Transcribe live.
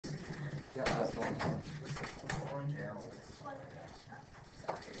Yeah, that's the one. Orange arrow.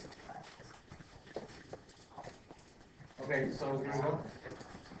 Okay, so here we go.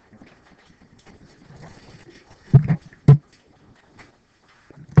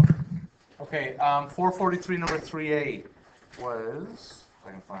 Okay, 443 number 3A was, if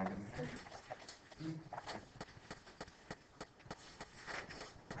I can find it.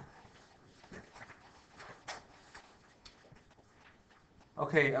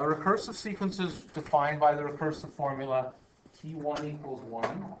 Okay, a recursive sequence is defined by the recursive formula T1 equals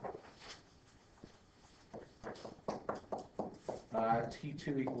 1,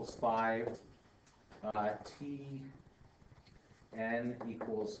 T2 equals 5, Tn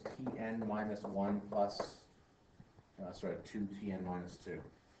equals Tn minus 1 plus, 2 Tn minus 2.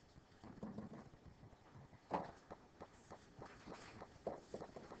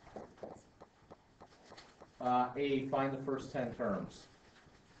 A, find the first 10 terms.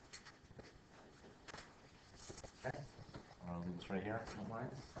 Okay. I'll do this right here.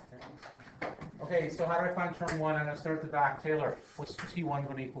 Okay, so how do I find term 1? I'm going to start at the back. Taylor, what's T1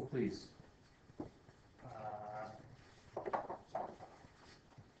 going to equal, please?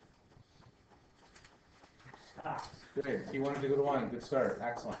 Good. T1 is a good one. Good start.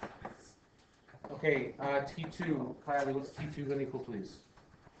 Excellent. Okay, T2. Kylie, what's T2 going to equal, please?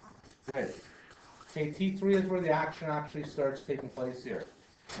 Good. Okay, T3 is where the action actually starts taking place here.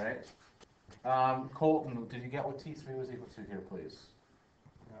 Right? Colton, did you get what T3 was equal to here, please?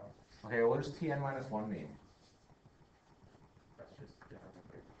 No. Okay, what does Tn minus 1 mean? That's just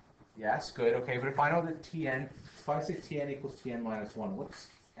yes, good. Okay, but if I know that Tn, if I say Tn equals Tn minus 1, what's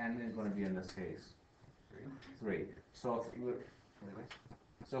n is going to be in this case? 3. So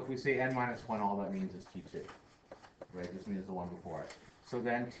if we say n minus 1, all that means is T2. Right? This means the one before it. So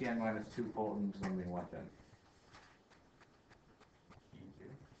then Tn minus 2, Colton, is going to mean what then?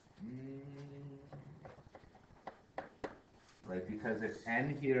 Right, because if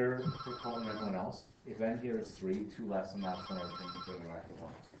n here, for Colton and everyone else, if n here is 3, 2 less than that's when everything's going back to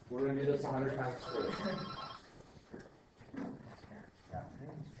 1. We're going to do this 100 times first.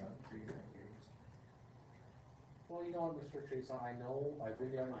 Well, you know what, Mr. Chase, I know I've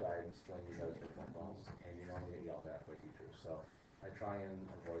been down guidance when you guys get phone calls, and you normally get yelled at by teachers, so I try and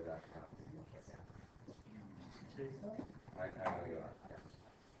avoid that happening as much as I can. I know you are.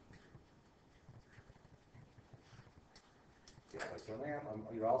 Yeah, so ma'am,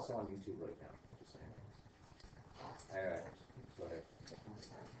 you're also on YouTube right now. Just saying. All right, go ahead.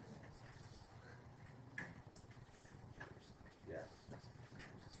 Yes.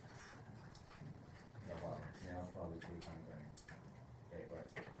 No problem. Yeah, I'll probably 3 times right.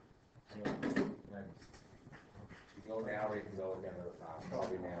 Okay, right. You go now or you can go again at a time.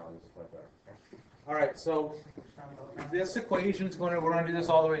 Probably now is better. All right, so this equation is we're going to do this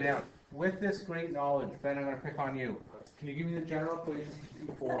all the way down. With this great knowledge, Ben, I'm going to pick on you. Can you give me the general equation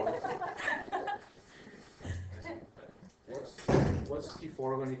for T4? What's T4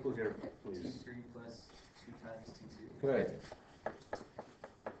 going to equal here, please? T3 plus 2 times T2. Good.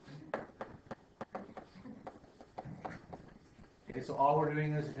 Okay, so all we're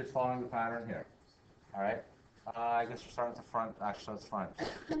doing is just following the pattern here. All right? I guess we're starting at the front. Actually, that's fine.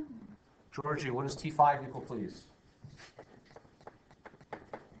 Georgie, what does T5 equal, please?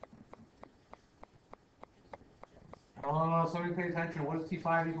 Oh, somebody pay attention. What does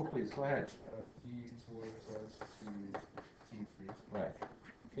T5 equal, please? Go ahead. T4 plus 2 T3. Right.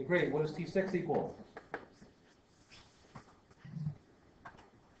 Okay, great. What does T6 equal?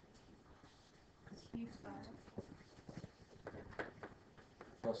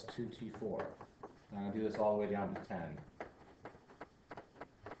 Plus 2 T4. I'm going to do this all the way down to 10.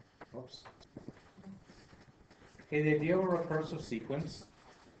 Whoops. Okay, the idea of a recursive sequence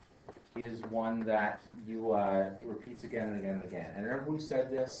is one that you repeats again and again and again. And remember we said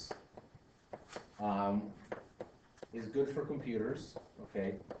this is good for computers,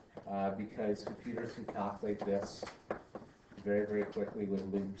 okay, because computers can calculate this very, very quickly with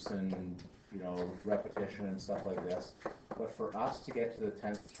loops and, repetition and stuff like this. But for us to get to the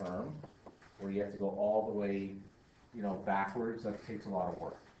 10th term, where you have to go all the way, backwards, that takes a lot of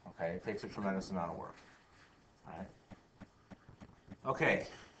work, okay? It takes a tremendous amount of work, all right? Okay.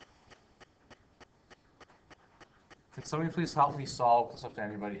 Can somebody please help me solve, it's up to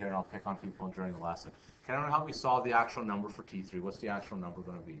anybody here, and I'll pick on people during the lesson. Can anyone help me solve the actual number for T3? What's the actual number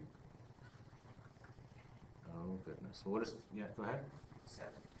going to be? Oh, goodness. So what is, yeah, go ahead. 7.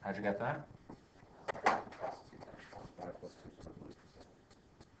 How'd you get that?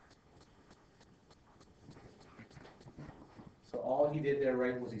 So all he did there,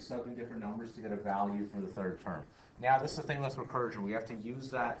 right, was he subbed in different numbers to get a value for the third term. Now this is the thing with recursion. We have to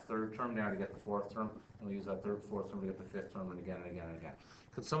use that third term now to get the fourth term, and we use that third, fourth term to get the fifth term, and again and again and again.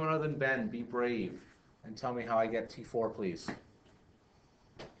 Could someone other than Ben be brave and tell me how I get T4, please?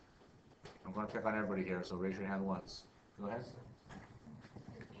 I'm going to pick on everybody here, so raise your hand once. Go ahead.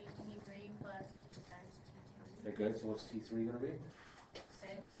 T3 plus 2 times T2. Okay, good. So what's T3 going to be? 6.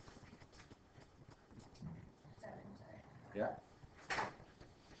 7, sorry. Yeah.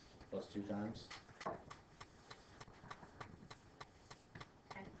 Plus 2 times?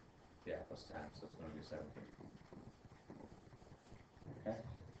 10. Yeah, plus 10, so it's going to be 17. Okay.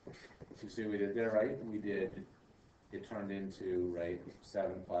 So you see we did there, right? We did, it turned into, right,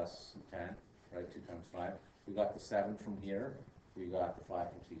 7 plus 10, right, 2 times 5. We got the 7 from here. We got the 5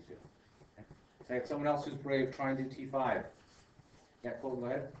 from T2. Okay, someone else who's brave, try and do T5. Yeah, Cole, go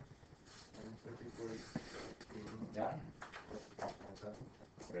ahead. Yeah.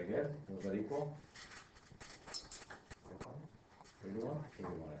 Very good. Was that equal? 31?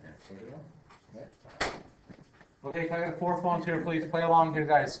 31, I think. 31? Okay. Okay, can I get a fourth volunteer, please? Play along here,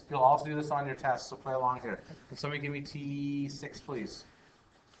 guys. You'll also do this on your test, so play along here. Can somebody give me T6, please?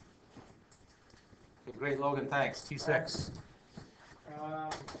 Okay, great, Logan, thanks. T6.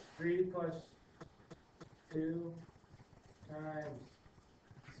 3 plus 2 times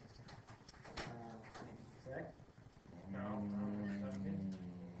 6.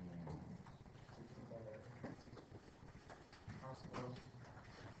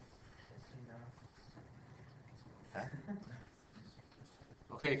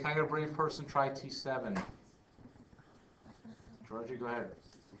 Okay, can I get a brave person try T7? Georgie, go ahead.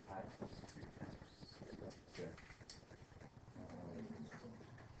 Okay.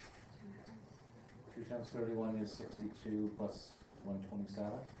 2 times 31 is 62 plus 127.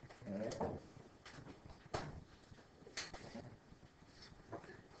 All right.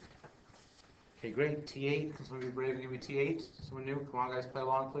 Okay, great. T8. Can somebody be brave and give me T8? Someone new? Come on, guys, play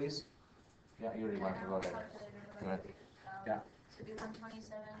along, please. Yeah, you already went. Go ahead. Go ahead. Yeah. So be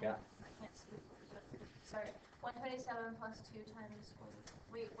 127. Yeah. I can't see. Sorry. 127 plus 2 times 1.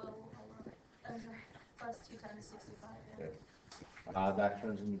 Wait, well, hold on. I'm sorry. Plus 2 times 65. Yeah. Good. That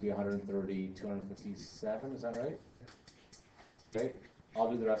turns into be 130, 257. Is that right? Great.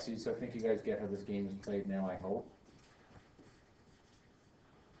 I'll do the rest of these. So I think you guys get how this game is played now, I hope.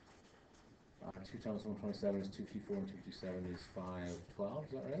 2 times 127 is 2T4 and 2T7 is 512.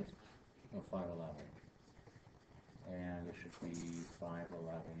 Is that right? No, 511. And it should be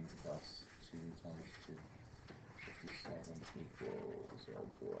 511 plus 2 times 2. 57 equals, oh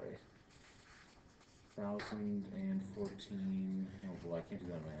boy, 1,014, oh boy, I can't do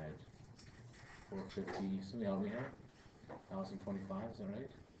that in my head. 450, somebody help me here? 1,025, is that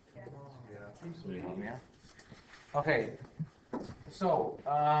right? Yeah. Somebody help me here? Okay, so,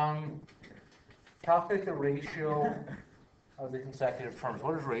 calculate the ratio of the consecutive terms.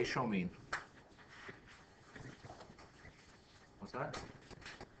 What does ratio mean? What's that?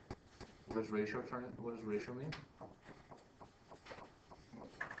 What does ratio mean?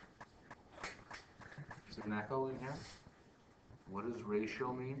 Is there an echo in here? What does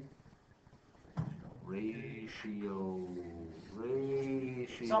ratio mean? Ratio.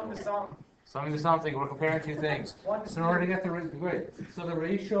 Something to something. Something to something. We're comparing two things. So in order to get the good. So the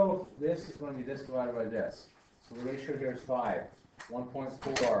ratio of this is going to be this divided by this. So the ratio here is 5,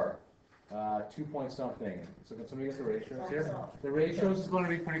 1.4, 2 point something. So can somebody get the ratios here? The ratios is going to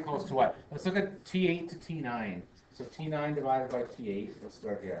be pretty close to what? Let's look at T8 to T9. So T9 divided by T8. Let's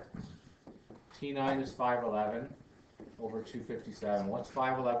start here. T9 is 511 over 257. What's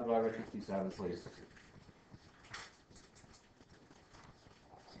 511 divided by 57, please?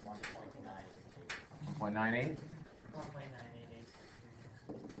 1.98.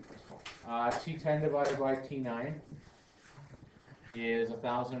 1.988. T10 divided by T9 is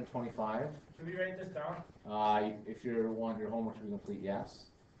 1,025. Should we write this down? If you want your homework to be complete,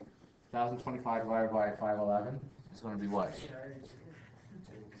 yes. 1,025 divided by 511 is going to be what?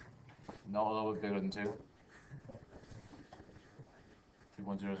 No, a little bit bigger than 2.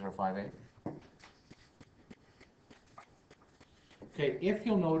 2.0058. Okay, if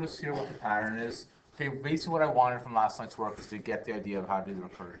you'll notice here what the pattern is, okay, basically what I wanted from last night's work is to get the idea of how to do the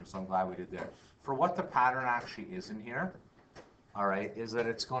recursion, so I'm glad we did that. For what the pattern actually is in here, all right, is that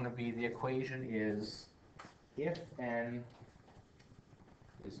it's going to be, the equation is if n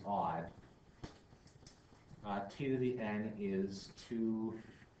is odd, t to the n is 2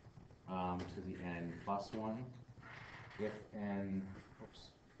 to the n plus 1. If n,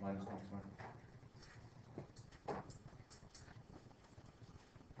 oops, minus 1,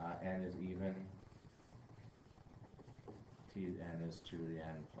 n is even, t to the n is 2 to the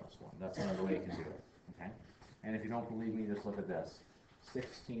n plus 1. That's another way you can do it, okay? And if you don't believe me, just look at this.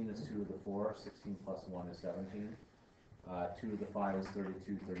 16 is 2 to the 4, 16 plus 1 is 17. 2 to the 5 is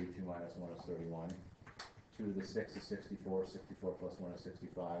 32, 32 minus 1 is 31. 2 to the 6 is 64, 64 plus 1 is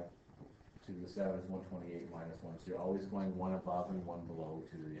 65. 2 to the 7 is 128 minus 1. So you're always going one above and one below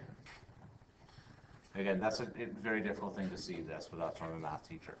 2 to the end. Again, that's a very difficult thing to see this without from a math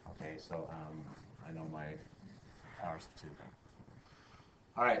teacher. Okay, so I know my powers too.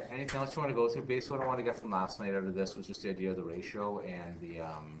 All right, anything else you want to go through? Basically, what I want to get from last night out of this was just the idea of the ratio and the,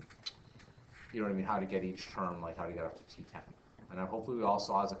 you know what I mean, how to get each term, like how to get up to T10. And hopefully we all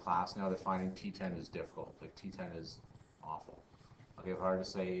saw as a class now that finding T10 is difficult. Like T10 is awful. Okay, if I were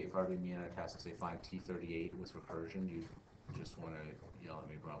to be me on a test and say find T38 with recursion, you just want to yell at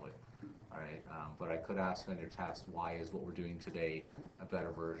me probably. All right, but I could ask on your test, why is what we're doing today a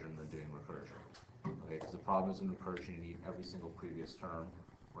better version than doing recursion? Okay, because the problem is in recursion, you need every single previous term,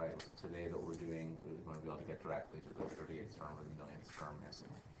 right? Today that we're doing, we're going to be able to get directly to the 38th term or the millionth term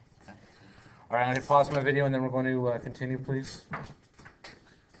missing. Okay. All right, I'm going to pause my video and then we're going to continue, please. Actually,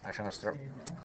 I'm going to start.